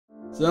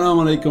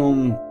As-salamu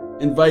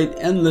alaykum. Invite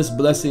endless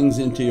blessings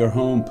into your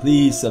home.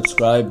 Please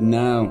subscribe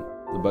now,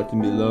 the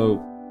button below.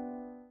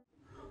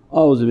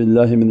 A'udhu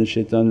billahi minash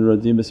shaitanir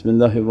rajeem.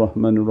 Bismillahir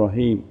Rahmanir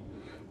Rahim.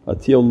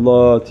 Ati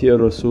Allah, ati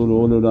Rasul,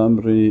 ulul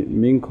amri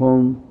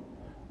minkum.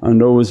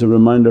 And always a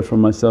reminder for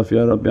myself,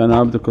 Ya Rabbi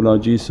ana abdukal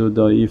ajizu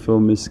da'ifu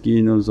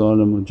miskinu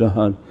zalimu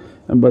jahal.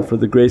 And but for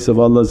the grace of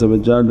Allah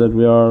that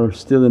we are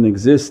still in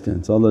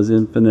existence, Allah's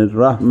infinite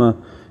rahmah,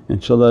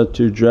 inshaAllah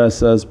to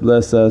dress us,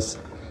 bless us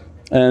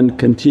and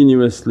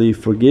continuously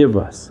forgive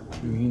us.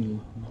 From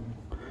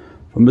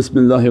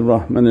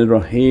Bismillahir Rahmanir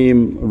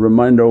Rahim, a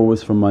reminder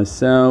always for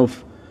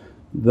myself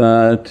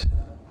that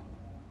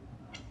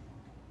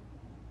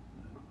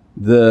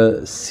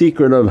the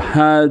secret of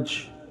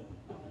Hajj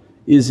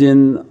is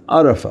in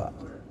Arafah.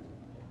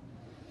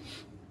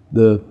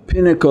 The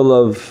pinnacle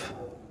of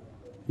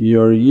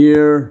your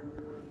year,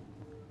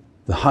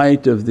 the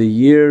height of the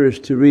year is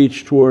to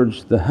reach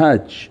towards the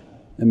Hajj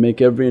and make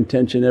every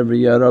intention,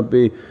 Ya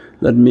Rabbi,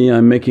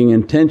 I'm making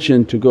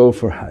intention to go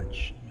for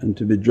Hajj and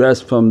to be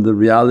dressed from the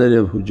reality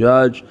of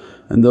Hujjaj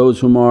and those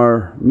whom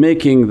are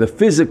making the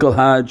physical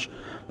Hajj,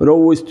 but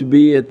always to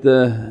be at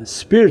the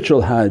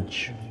spiritual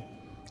Hajj.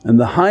 And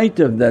the height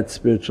of that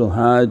spiritual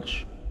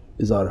Hajj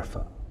is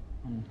Arafah.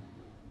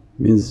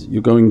 Means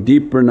you're going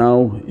deeper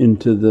now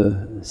into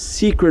the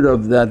secret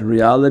of that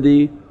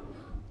reality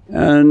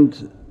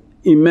and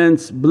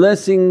immense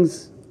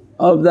blessings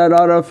of that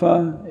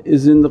Arafah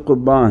is in the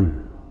Qurban.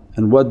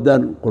 And what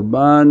that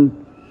Qurban,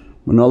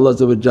 when Allah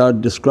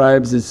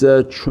describes, is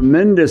a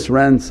tremendous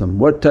ransom.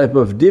 What type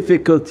of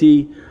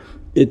difficulty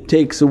it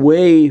takes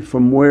away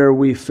from where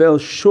we fell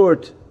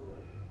short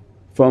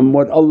from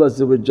what Allah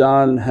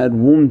had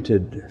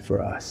wanted for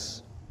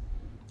us.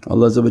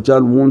 Allah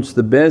wants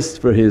the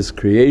best for His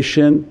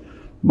creation,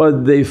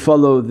 but they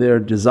follow their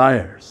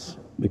desires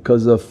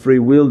because of free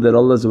will that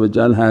Allah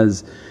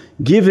has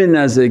given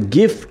as a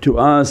gift to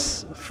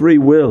us, free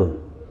will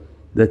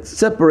that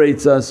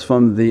separates us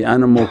from the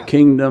animal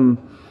kingdom.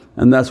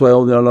 And that's why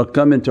awliyaullah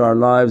come into our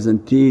lives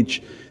and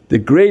teach the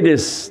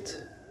greatest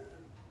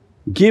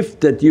gift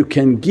that you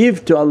can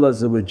give to Allah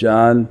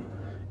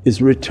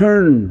is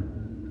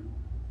return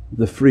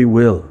the free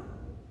will.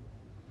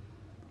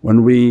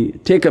 When we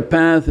take a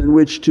path in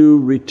which to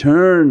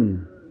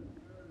return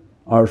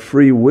our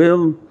free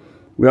will,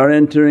 we are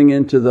entering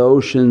into the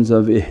oceans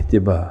of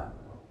ihtiba,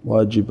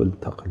 wajib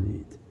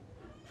al-taqleed.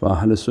 For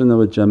Ahlul Sunnah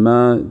wal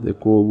Jama'ah they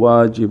call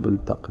wajib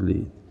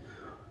al-taqleed.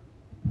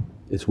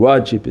 It's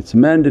wajib, it's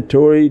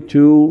mandatory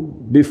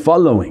to be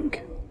following,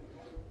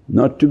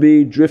 not to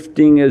be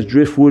drifting as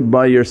driftwood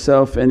by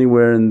yourself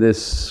anywhere in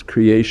this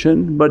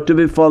creation, but to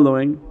be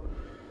following.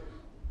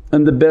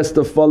 And the best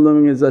of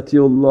following is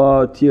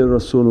atiullah, ati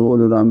Rasul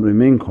ulul amri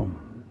minkum.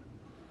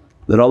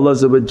 That Allah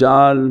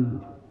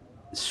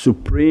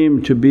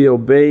supreme to be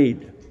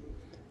obeyed,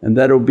 and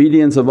that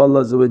obedience of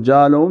Allah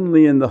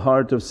only in the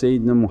heart of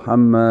Sayyidina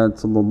Muhammad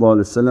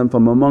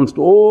from amongst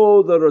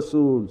all the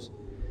Rasools.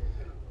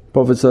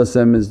 Prophet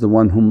is the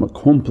one whom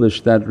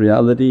accomplished that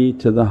reality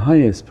to the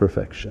highest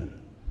perfection.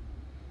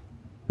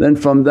 Then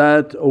from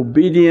that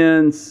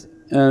obedience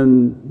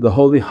and the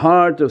holy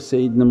heart of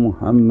Sayyidina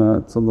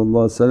Muhammad is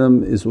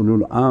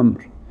ulul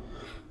amr.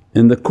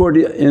 In the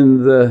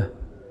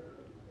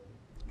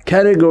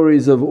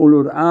categories of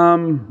ulul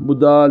amr,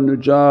 budal,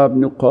 nujab,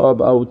 nuqab,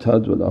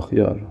 awtad wal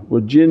akhyar wa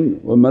jinn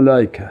wa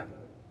malaika.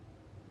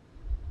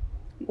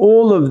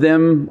 All of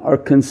them are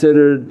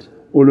considered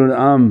ulul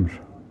amr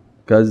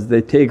because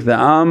they take the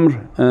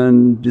amr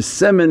and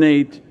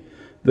disseminate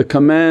the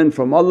command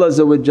from Allah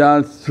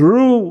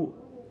through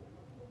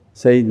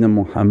Sayyidina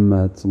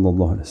Muhammad.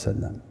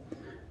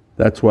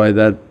 That's why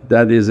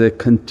that is a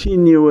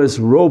continuous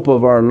rope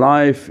of our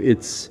life,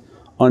 it's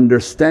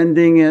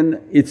understanding and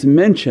it's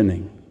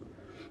mentioning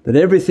that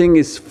everything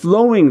is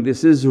flowing.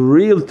 This is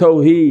real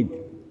tawheed.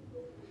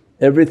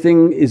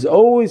 Everything is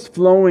always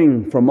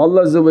flowing from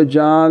Allah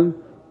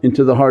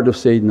into the heart of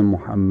Sayyidina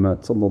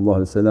Muhammad,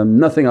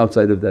 nothing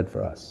outside of that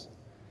for us.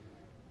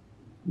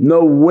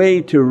 No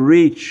way to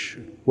reach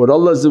what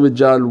Allah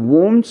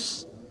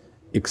wants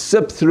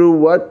except through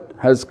what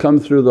has come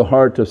through the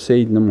heart of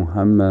Sayyidina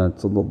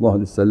Muhammad.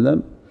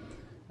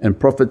 And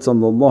Prophet's then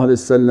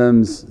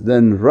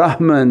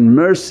rahmah and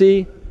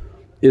mercy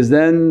is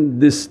then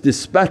this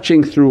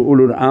dispatching through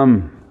ulul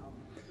amr.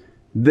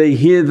 They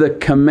hear the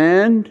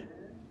command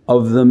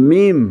of the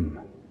mim,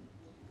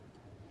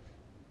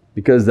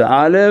 because the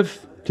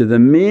alif to the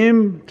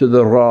mim to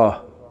the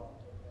ra.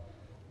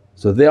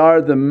 So they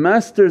are the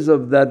masters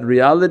of that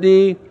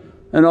reality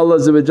and Allah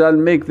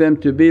make them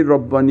to be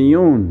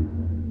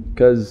Rabbaniyun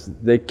because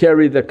they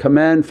carry the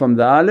command from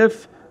the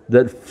alif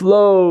that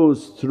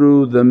flows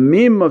through the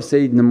mim of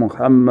Sayyidina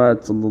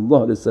Muhammad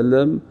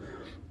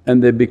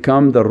and they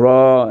become the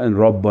Ra and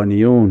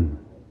Rabbaniyun.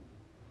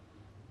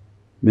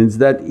 Means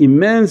that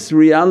immense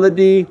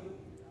reality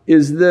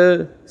is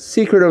the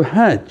secret of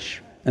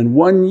Hajj and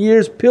 1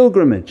 year's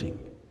pilgrimaging.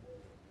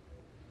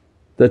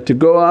 That to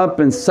go up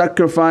and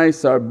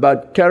sacrifice our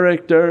bad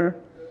character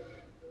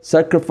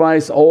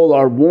sacrifice all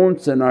our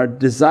wants and our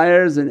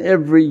desires, and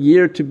every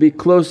year to be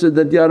closer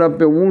that, Ya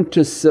Rabbi, I want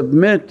to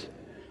submit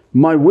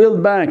my will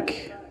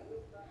back.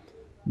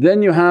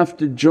 Then you have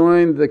to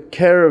join the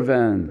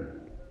caravan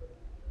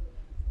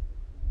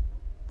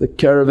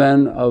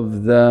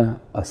of the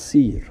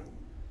asir,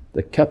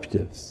 the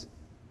captives.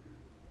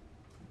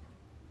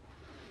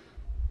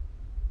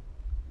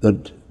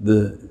 That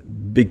the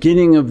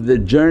beginning of the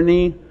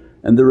journey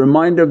and the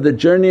reminder of the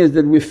journey is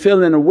that we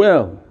fell in a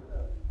well,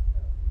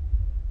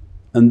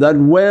 and that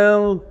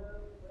well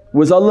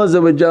was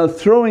Allah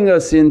throwing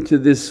us into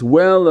this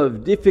well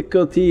of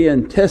difficulty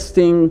and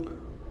testing.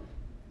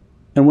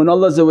 And when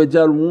Allah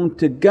wants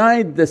to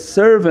guide the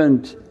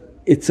servant,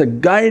 it's a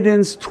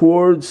guidance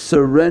towards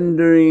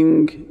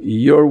surrendering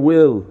your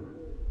will,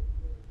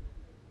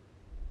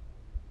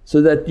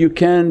 so that you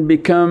can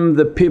become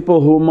the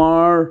people whom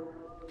are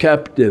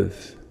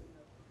captive.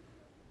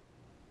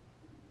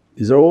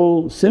 These are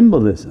all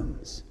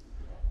symbolisms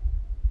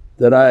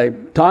that I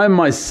tie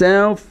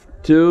myself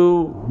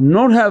to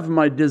not have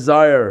my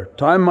desire,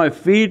 tie my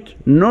feet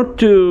not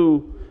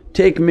to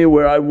take me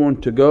where I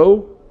want to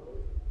go,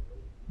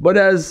 but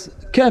as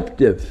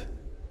captive,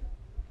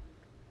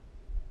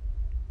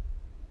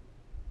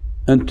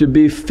 and to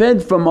be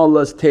fed from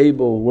Allah's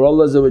table, where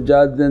Allah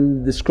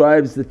then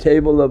describes the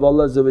table of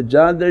Allah, they're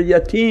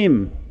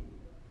yatim,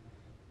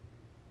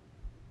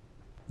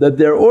 that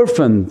they're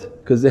orphaned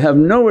because they have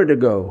nowhere to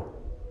go.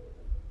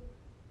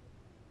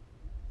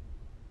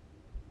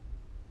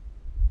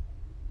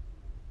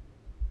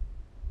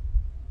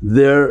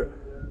 They're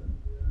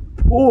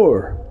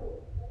poor.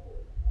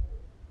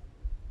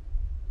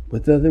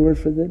 What's the other word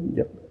for them?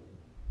 Yep.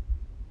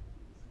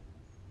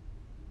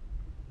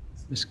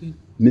 Miskeen.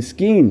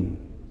 Miskeen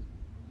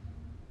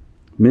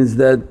means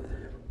that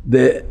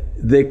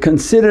they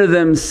consider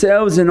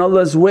themselves in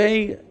Allah's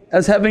way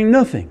as having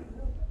nothing.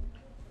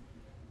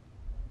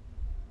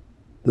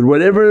 That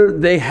whatever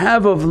they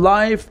have of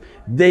life,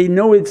 they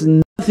know it's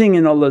nothing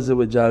in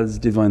Allah's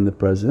Divinely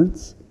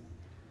Presence.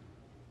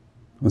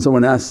 When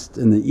someone asked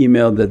in the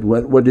email that,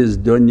 what is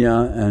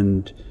dunya,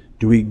 and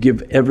do we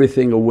give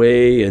everything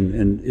away,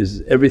 and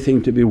is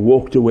everything to be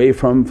walked away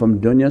from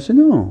dunya? I said,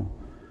 no.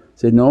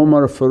 Sayyidina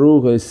Umar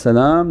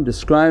Farooq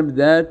described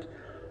that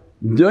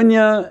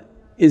dunya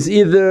is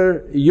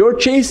either you're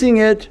chasing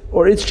it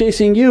or it's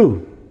chasing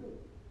you.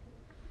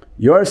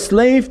 You're a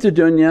slave to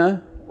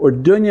dunya or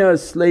dunya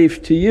is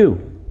slave to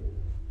you.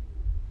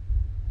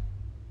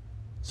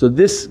 So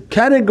this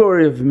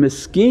category of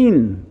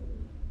miskeen,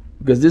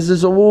 because this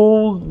is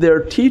all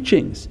their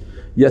teachings,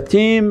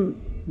 yatim,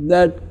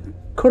 that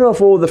cut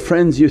off all the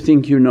friends you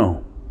think you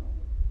know,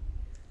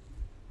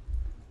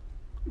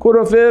 cut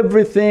off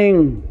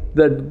everything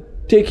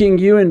that taking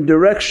you in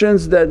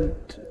directions that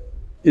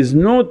is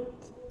not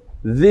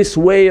this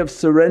way of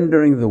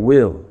surrendering the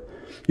will.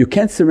 You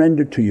can't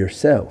surrender to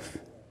yourself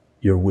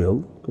your will,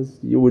 because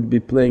you would be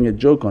playing a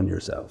joke on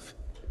yourself.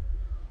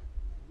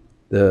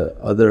 The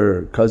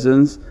other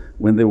cousins,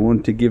 when they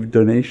want to give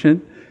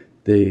donation,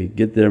 they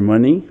get their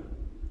money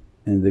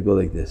and they go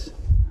like this,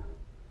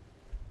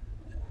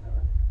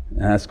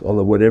 ask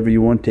Allah, whatever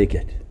you want, take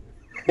it.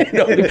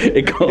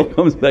 It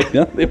comes back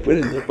down, they put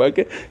it in their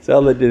pocket. So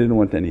Allah didn't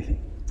want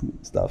anything.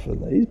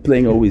 Astaghfirullah, he's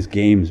playing always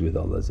games with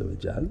Allah. So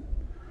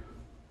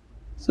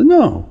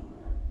no,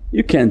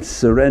 you can't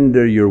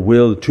surrender your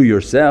will to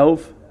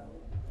yourself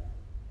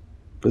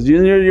because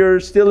you're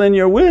still in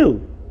your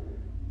will.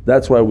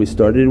 That's why we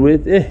started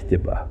with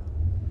ihtibā.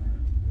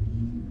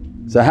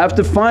 So I have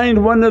to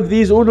find one of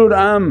these ulul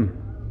am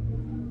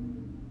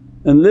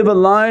and live a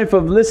life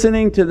of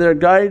listening to their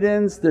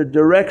guidance, their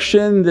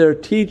direction, their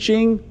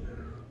teaching,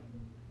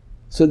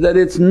 so that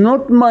it's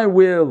not my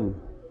will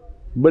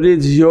but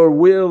it's your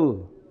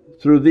will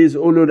through these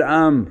ulul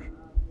amr.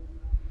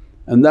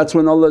 And that's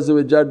when Allah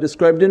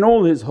described in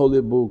all His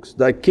holy books,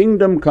 Thy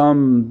kingdom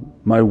come,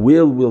 my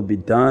will be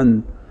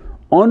done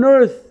on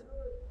earth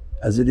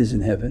as it is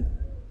in heaven.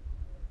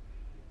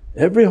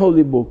 Every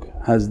holy book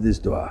has this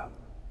du'a.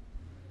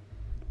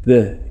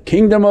 The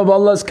kingdom of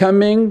Allah's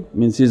coming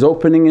means He's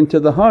opening into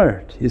the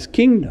heart, His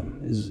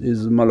kingdom,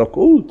 His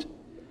malakut.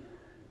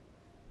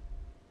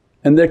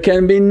 And there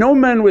can be no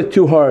man with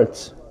two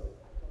hearts,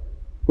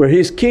 where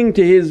he's king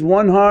to his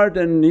one heart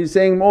and he's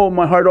saying, oh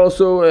my heart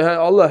also,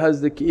 Allah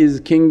has His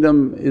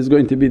kingdom is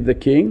going to be the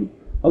king.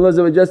 Allah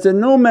said,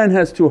 no man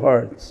has two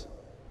hearts.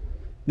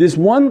 This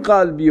one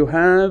qalb you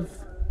have,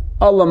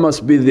 Allah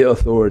must be the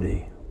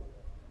authority.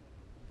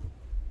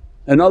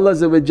 And Allah,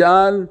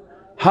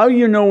 how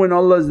you know when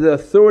Allah is the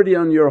authority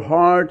on your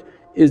heart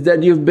is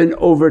that you've been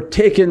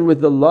overtaken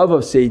with the love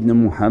of Sayyidina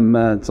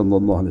Muhammad,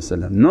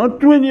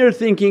 not when you're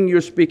thinking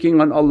you're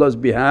speaking on Allah's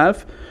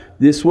behalf.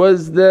 This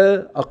was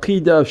the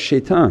aqeedah of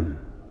shaitan.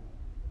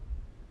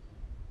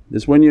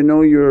 This when you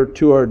know your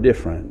two are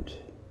different.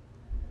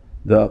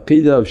 The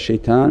aqeedah of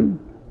shaitan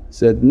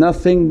said,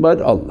 nothing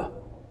but Allah.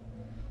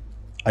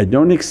 I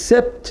don't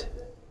accept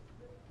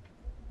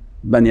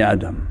Bani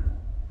Adam.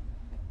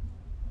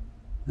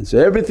 And so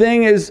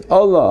everything is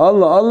Allah,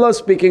 Allah, Allah,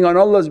 speaking on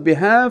Allah's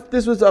behalf.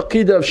 This was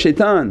aqeedah of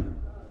shaitan.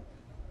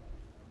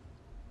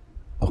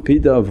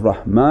 Aqeedah of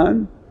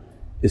Rahman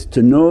is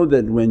to know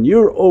that when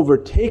you're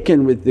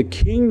overtaken with the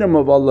kingdom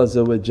of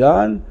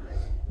Allah,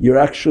 you're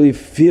actually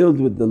filled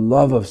with the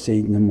love of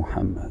Sayyidina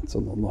Muhammad.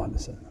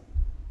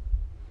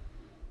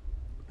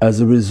 As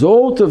a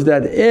result of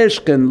that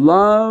ishq and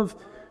love,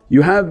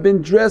 you have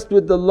been dressed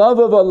with the love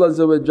of Allah.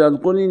 قُلْ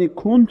إِنِ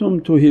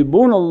كُنْتُمْ تُحِبُّونَ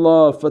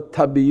اللَّهَ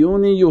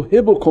فَاتَّبِعُونِي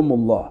يُحِبُّكُمُ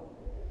اللَّهُ.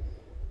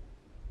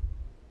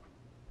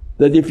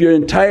 That if your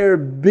entire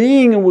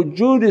being and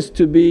wujood is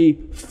to be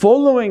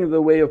following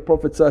the way of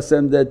Prophet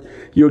that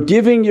you're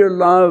giving your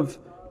love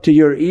to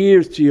your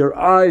ears, to your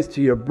eyes, to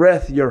your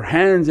breath, your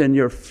hands and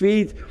your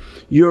feet,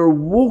 you're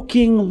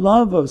walking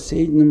love of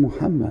Sayyidina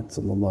Muhammad.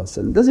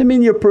 Doesn't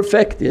mean you're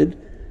perfected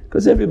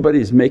because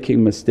everybody's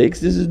making mistakes,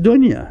 this is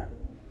dunya.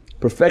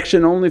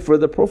 Perfection only for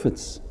the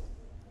Prophets.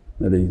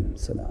 But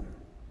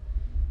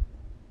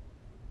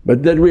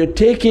that we are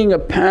taking a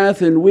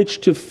path in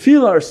which to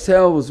fill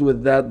ourselves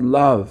with that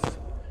love.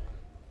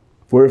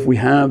 For if we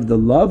have the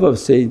love of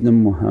Sayyidina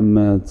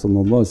Muhammad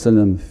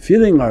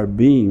filling our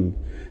being,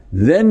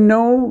 then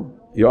know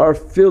you are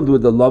filled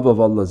with the love of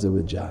Allah.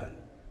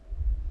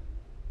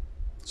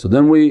 So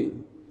then we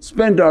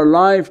spend our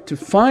life to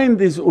find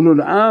these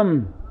ulul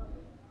am,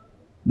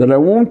 that I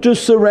want to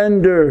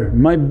surrender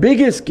my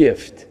biggest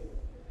gift.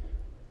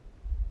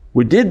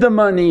 We did the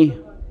money,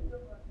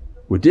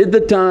 we did the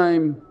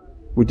time,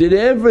 we did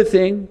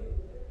everything,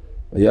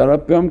 Ya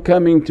Rabbi, I'm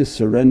coming to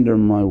surrender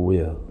my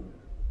will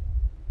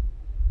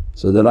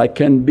so that I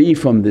can be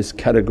from this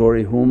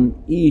category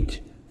whom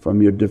eat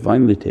from your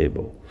Divinely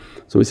table.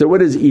 So we said,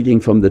 what is eating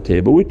from the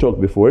table? We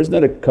talked before, it's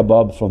not a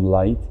kebab from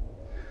light.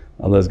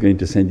 Allah is going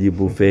to send you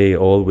buffet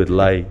all with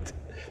light.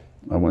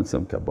 I want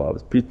some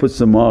kebabs. Please put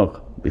samagh,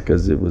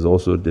 because it was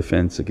also a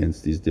defense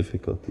against these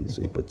difficulties.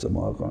 So you put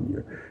samagh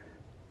on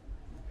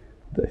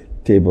the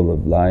table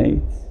of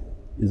light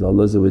is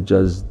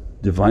Allah's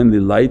Divinely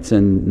lights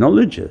and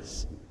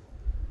knowledges,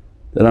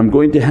 that I'm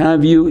going to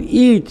have you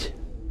eat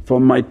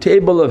from my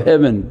table of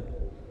heaven.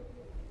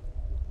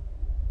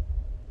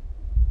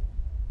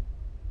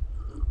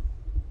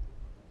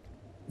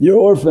 You're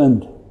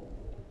orphaned,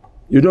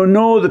 you don't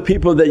know the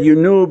people that you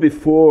knew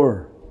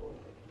before,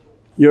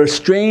 you're a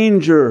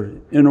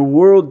stranger in a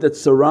world that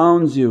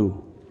surrounds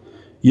you,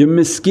 you're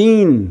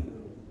miskeen,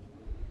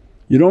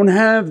 you don't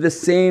have the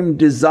same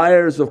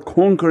desires of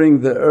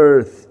conquering the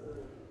earth.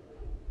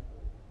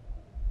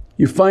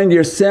 You find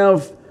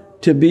yourself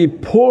to be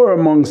poor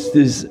amongst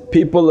these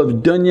people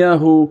of dunya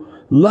who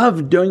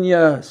love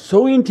dunya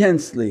so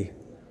intensely,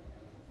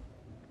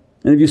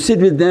 and if you sit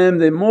with them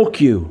they mock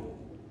you,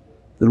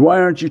 that why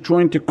aren't you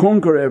trying to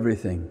conquer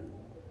everything?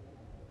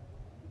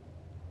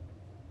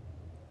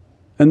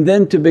 And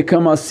then to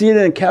become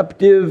asir and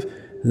captive,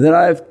 that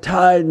I've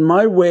tied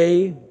my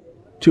way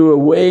to a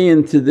way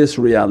into this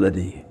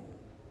reality.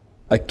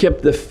 I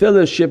kept the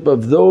fellowship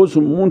of those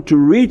who want to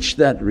reach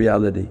that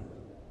reality.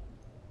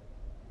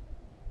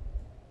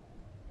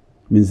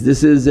 Means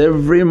this is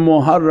every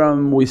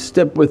Muharram we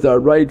step with our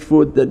right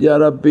foot that, Ya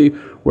Rabbi,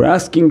 we're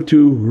asking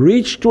to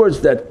reach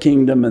towards that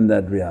kingdom and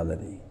that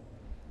reality.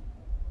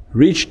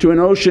 Reach to an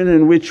ocean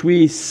in which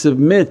we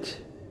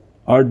submit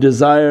our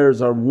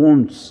desires, our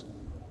wants,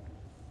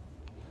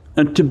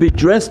 and to be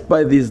dressed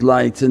by these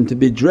lights and to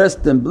be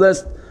dressed and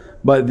blessed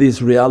by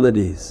these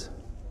realities.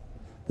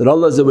 That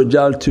Allah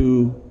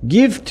to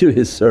give to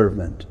His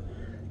servant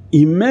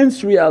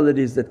immense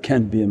realities that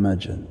can't be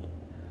imagined.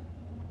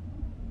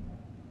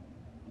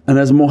 And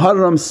as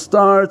Muharram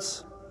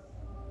starts,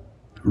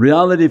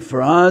 reality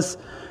for us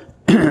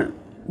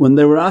when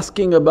they were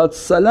asking about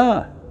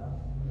salah,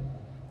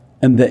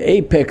 and the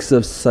apex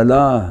of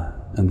salah,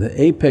 and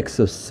the apex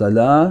of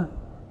salah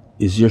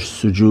is your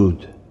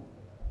sujood.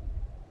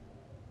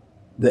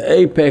 The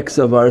apex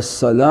of our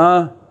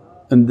salah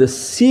and the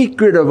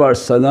secret of our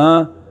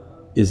salah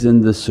is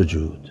in the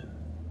sujood.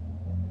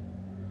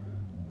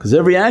 Because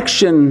every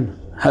action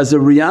has a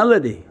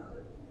reality.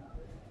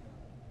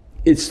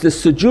 It's the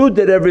sujood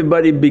that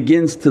everybody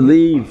begins to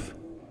leave.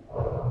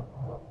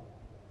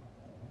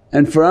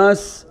 And for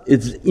us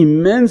it's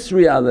immense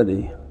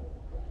reality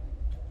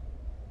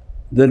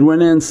that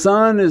when an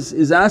insan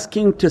is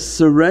asking to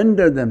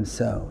surrender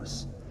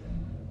themselves,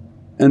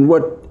 and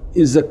what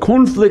is a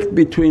conflict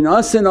between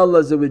us and Allah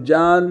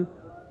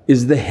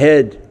is the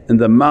head and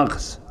the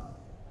maghz.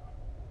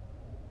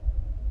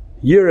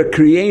 You're a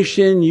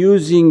creation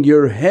using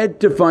your head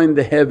to find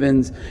the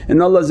heavens,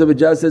 and Allah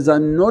says,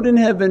 I'm not in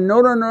heaven,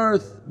 not on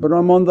earth, but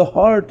I'm on the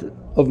heart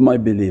of my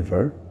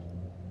believer.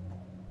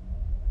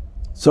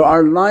 So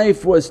our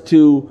life was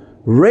to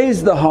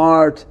raise the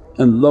heart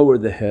and lower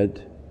the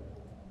head.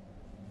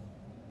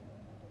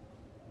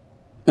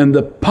 And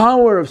the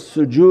power of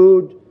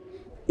sujood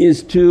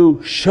is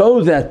to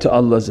show that to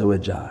Allah.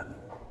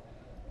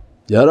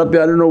 Ya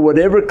Rabbi, I don't know,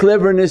 whatever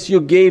cleverness you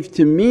gave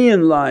to me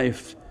in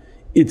life,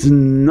 it's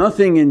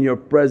nothing in your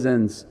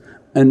presence,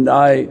 and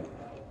I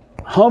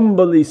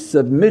humbly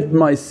submit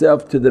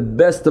myself to the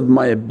best of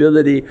my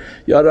ability,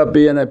 Ya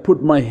Rabbi, and I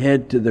put my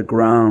head to the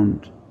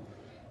ground.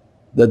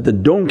 That the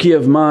donkey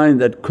of mine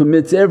that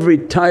commits every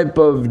type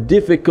of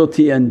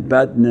difficulty and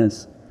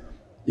badness,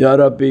 Ya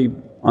Rabbi,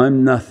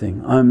 I'm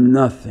nothing, I'm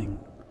nothing.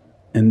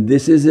 And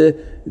this is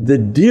the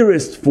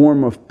dearest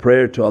form of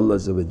prayer to Allah.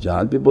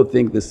 People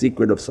think the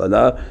secret of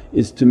salah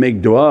is to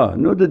make du'a.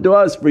 No, the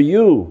du'a is for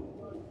you,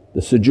 the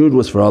sujood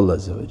was for Allah.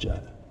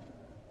 The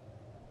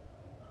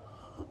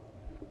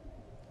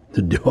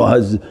du'a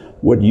is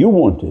what you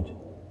wanted.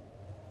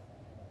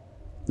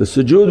 The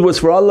sujood was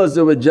for Allah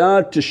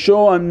to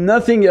show, I'm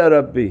nothing Ya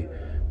Rabbi,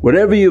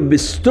 whatever you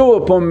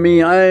bestow upon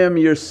me I am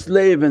your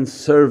slave and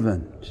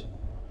servant.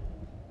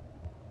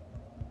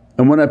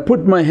 And when I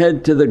put my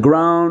head to the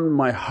ground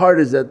my heart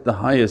is at the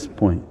highest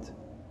point.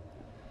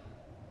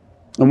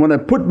 And when I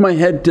put my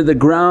head to the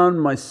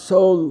ground my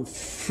soul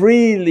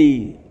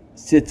freely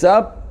sits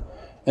up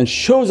and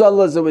shows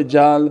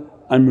Allah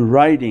I'm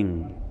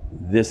riding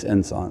this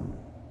insan.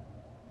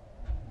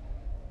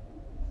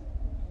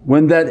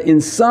 When that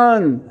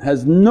insan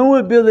has no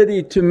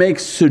ability to make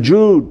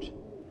sujood,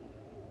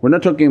 we're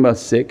not talking about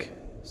sick,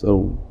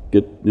 so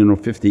get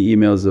 50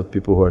 emails of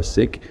people who are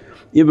sick.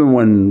 Even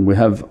when we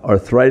have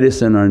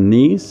arthritis in our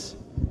knees,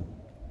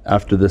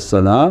 after the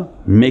salah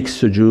make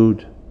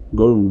sujood,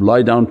 go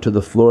lie down to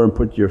the floor and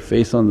put your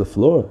face on the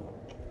floor.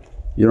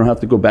 You don't have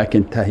to go back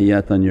in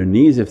tahiyyat on your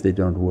knees if they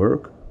don't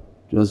work,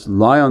 just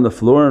lie on the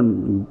floor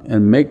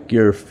and make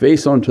your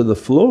face onto the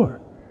floor.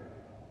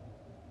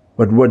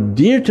 But what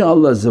dear to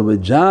Allah is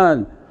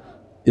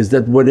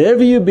that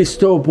whatever you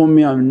bestow upon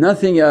me I'm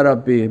nothing Ya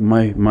Rabbi,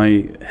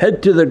 my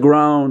head to the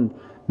ground,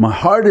 my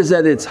heart is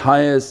at its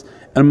highest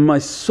and my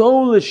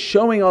soul is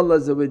showing Allah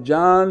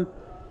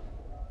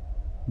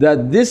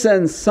that this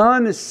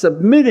insan is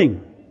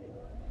submitting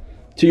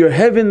to your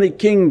heavenly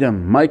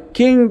kingdom. My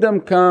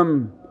kingdom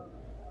come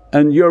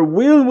and your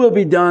will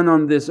be done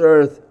on this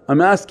earth.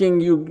 I'm asking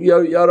you,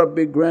 Ya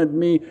Rabbi, grant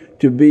me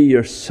to be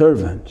your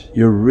servant,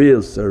 your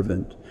real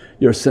servant,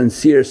 your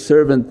sincere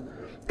servant,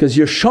 because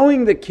you're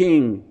showing the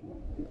king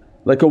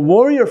like a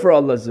warrior for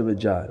Allah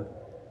that,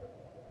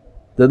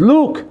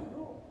 look,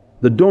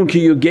 the donkey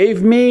you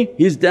gave me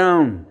he's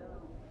down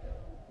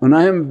and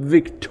I am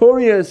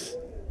victorious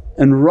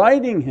and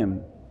riding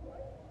him.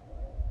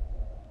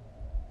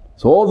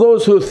 So all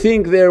those who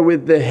think they're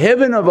with the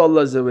heaven of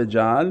Allah,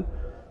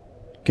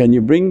 can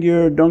you bring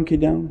your donkey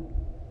down?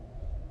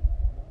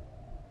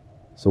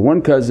 So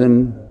one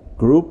cousin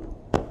group,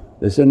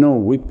 they said, no,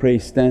 we pray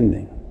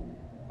standing.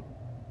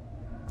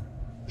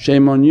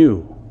 Shame on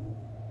you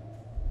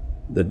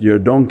that your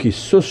donkey's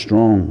so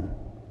strong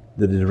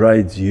that it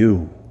rides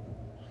you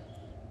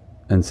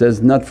and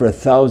says, not for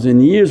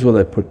 1,000 years will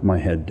I put my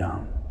head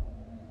down.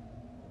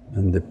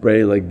 And they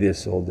pray like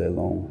this all day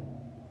long.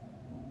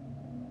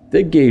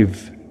 They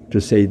gave to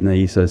Sayyidina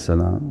Isa,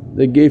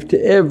 they gave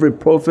to every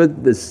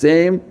Prophet the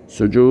same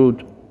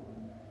sujood.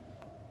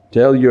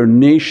 Tell your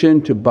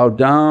nation to bow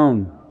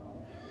down.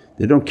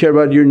 They don't care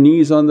about your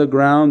knees on the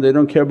ground, they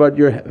don't care about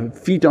your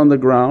feet on the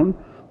ground.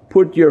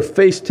 Put your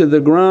face to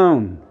the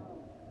ground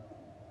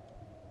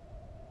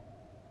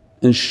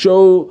and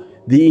show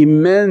the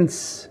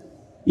immense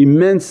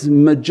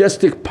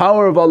majestic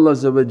power of Allah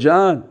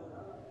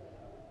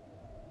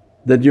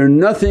that you're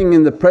nothing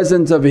in the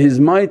presence of His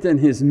might and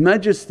His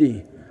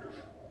majesty.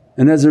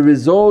 And as a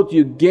result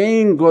you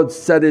gain God's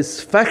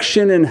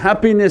satisfaction and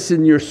happiness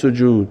in your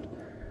sujood.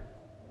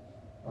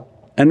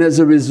 And as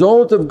a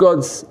result of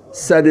God's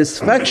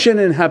satisfaction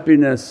and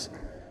happiness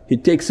He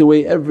takes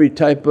away every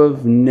type of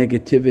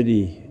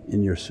negativity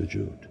in your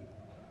sujood.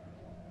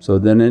 So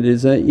then it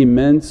is an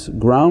immense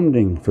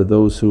grounding for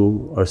those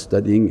who are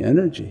studying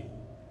energy.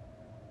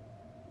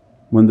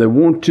 When they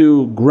want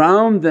to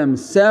ground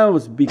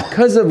themselves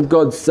because of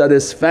God's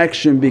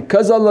satisfaction,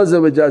 because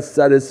Allah's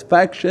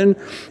satisfaction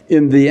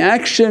in the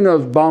action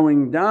of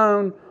bowing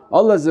down,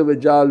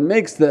 Allah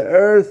makes the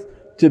earth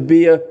to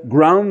be a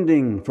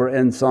grounding for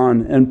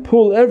insan and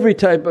pull every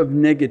type of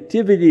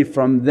negativity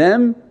from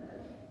them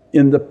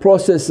in the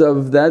process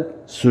of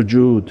that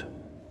sujood.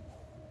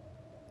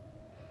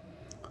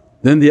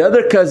 Then the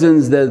other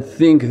cousins that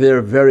think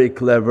they're very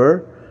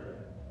clever,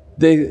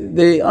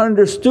 they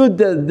understood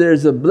that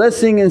there's a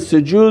blessing in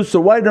sujood,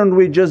 so why don't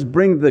we just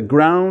bring the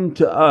ground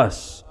to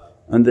us,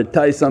 and they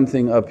tie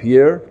something up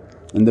here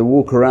and they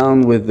walk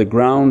around with the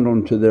ground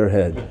onto their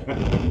head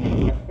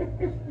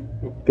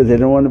because they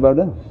don't want to bow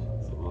down.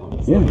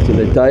 Yeah, so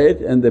they tie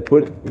it and they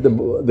put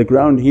the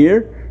ground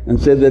here and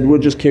say that we'll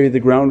just carry the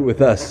ground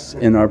with us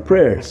in our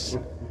prayers.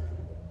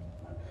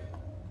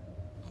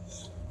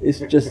 It's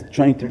just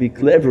trying to be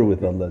clever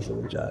with Allah.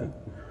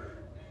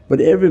 But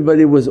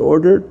everybody was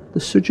ordered the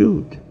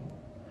sujood.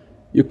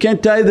 You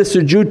can't tie the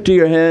sujood to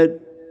your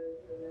head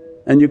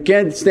and you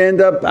can't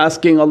stand up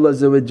asking Allah,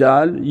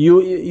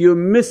 you're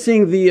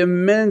missing the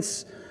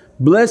immense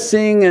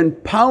blessing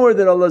and power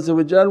that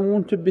Allah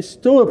want to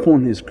bestow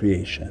upon His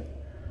creation.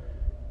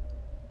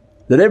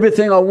 That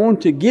everything I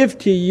want to give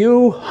to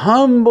you,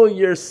 humble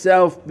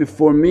yourself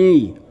before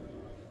me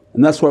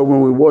And that's why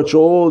when we watch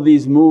all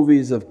these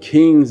movies of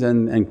kings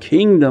and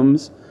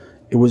kingdoms,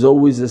 it was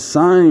always a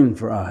sign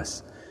for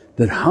us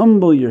that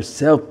humble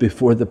yourself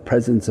before the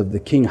presence of the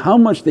king. How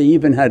much they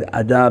even had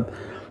adab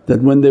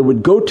that when they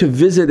would go to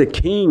visit a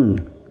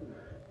king,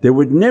 they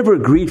would never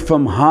greet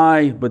from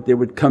high but they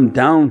would come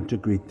down to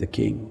greet the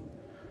king.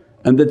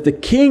 And that the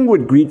king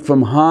would greet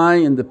from high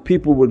and the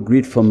people would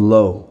greet from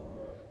low.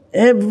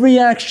 Every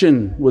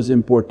action was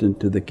important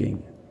to the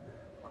king.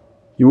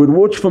 You would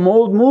watch from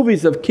old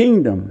movies of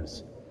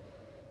kingdoms.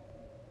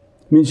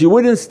 Means you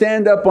wouldn't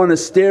stand up on a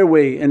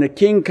stairway and a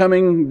king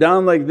coming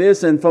down like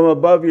this and from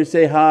above you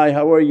say, "Hi,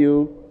 how are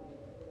you?"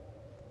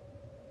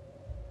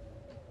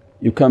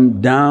 You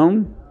come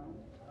down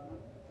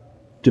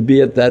to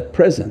be at that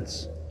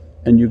presence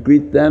and you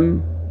greet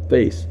them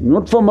face,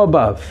 not from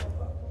above.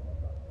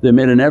 They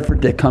made an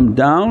effort, they come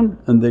down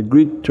and they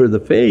greet to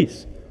the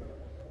face.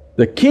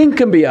 The king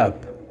can be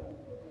up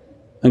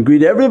and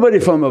greet everybody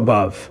from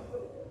above.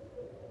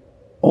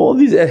 All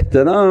these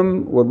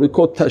ihtiram, what we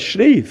call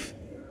tashrif.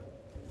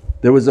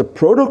 There was a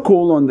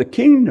protocol on the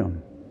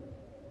kingdom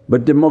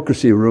but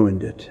democracy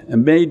ruined it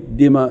and made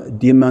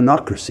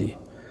demonocracy.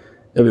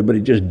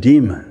 Everybody just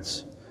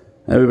demons.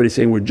 Everybody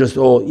saying, we're just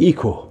all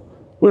equal.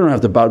 We don't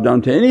have to bow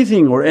down to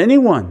anything or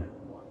anyone.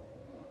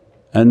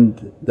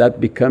 And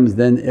that becomes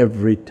then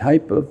every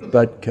type of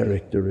bad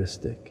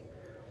characteristic.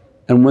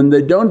 And when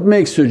they don't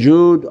make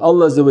sujood,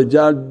 Allah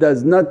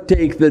does not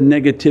take the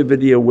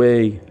negativity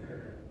away.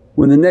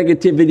 When the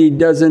negativity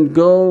doesn't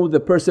go, the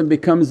person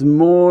becomes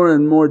more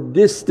and more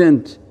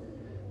distant,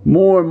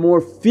 more and more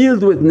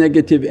filled with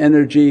negative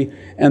energy,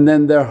 and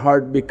then their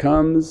heart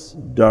becomes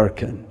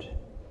darkened.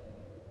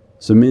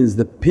 So it means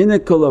the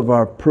pinnacle of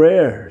our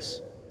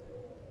prayers,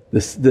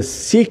 the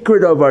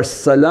secret of our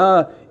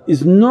salah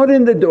is not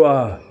in the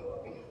du'a.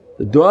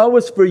 The du'a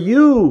was for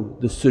you,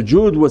 the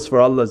sujood was for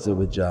Allah.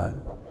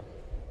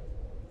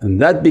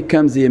 And that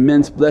becomes the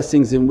immense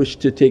blessings in which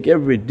to take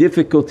every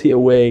difficulty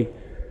away.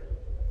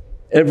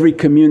 Every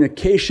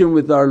communication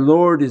with our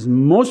Lord is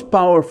most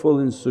powerful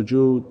in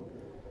sujood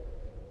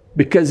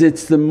because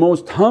it's the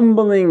most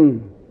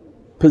humbling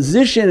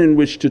position in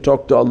which to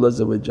talk to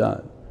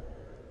Allah.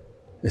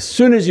 As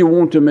soon as you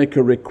want to make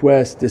a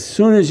request, as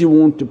soon as you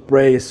want to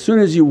pray, as soon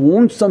as you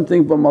want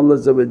something from Allah,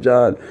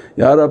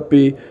 Ya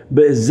Rabbi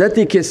bi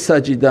izzatika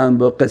sajidan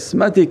bi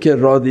qismatika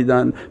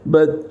radidan,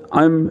 but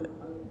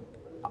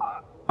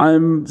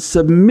I'm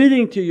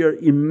submitting to your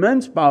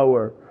immense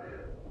power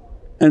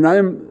and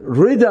I'm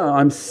rida,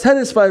 I'm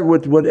satisfied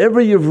with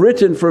whatever you've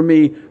written for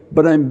me,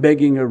 but I'm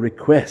begging a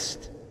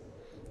request.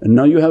 And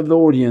now you have the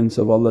audience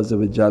of Allah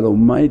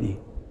Almighty.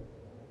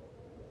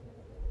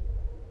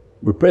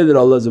 We pray that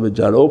Allah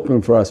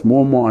open for us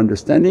more and more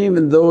understanding,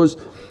 even those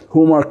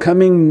whom are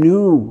coming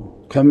new.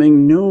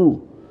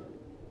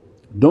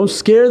 Don't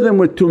scare them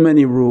with too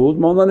many rules.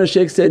 Mawlana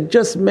Shaykh said,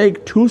 just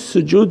make 2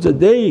 sujoods a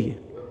day.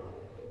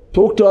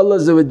 Talk to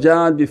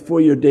Allah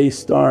before your day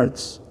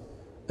starts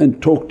and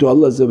talk to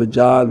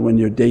Allah when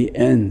your day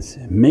ends.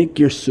 Make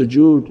your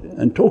sujood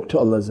and talk to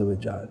Allah.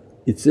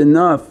 It's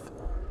enough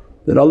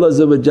that Allah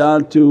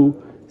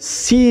to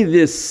see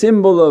this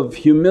symbol of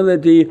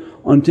humility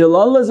until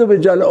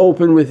Allah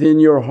open within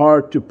your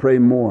heart to pray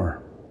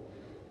more.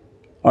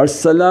 Our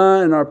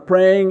salah and our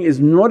praying is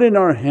not in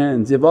our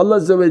hands. If Allah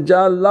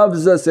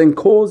loves us and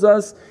calls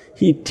us,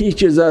 He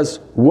teaches us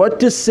what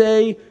to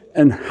say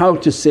and how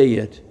to say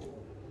it.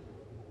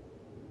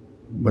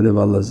 But if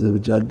Allah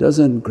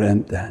doesn't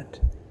grant that,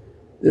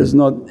 there's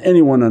not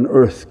anyone on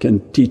earth can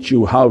teach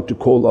you how to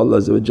call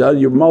Allah,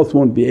 your mouth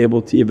won't be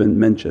able to even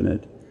mention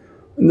it.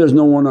 And there's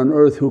no one on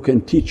earth who can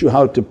teach you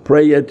how to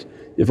pray it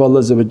if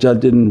Allah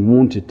didn't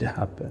want it to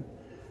happen.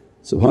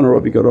 Subhana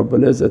rabbika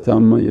rabbil izzati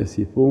amma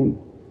yasifoon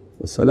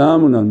wa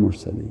salaamun al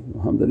mursaleen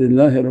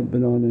walhamdulillahi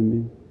rabbil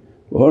alameen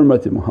wa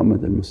hurmati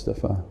Muhammadan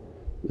Mustafa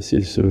wa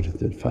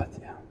Surat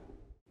al-Fatiha.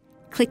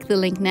 Click the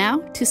link now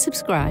to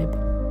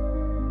subscribe.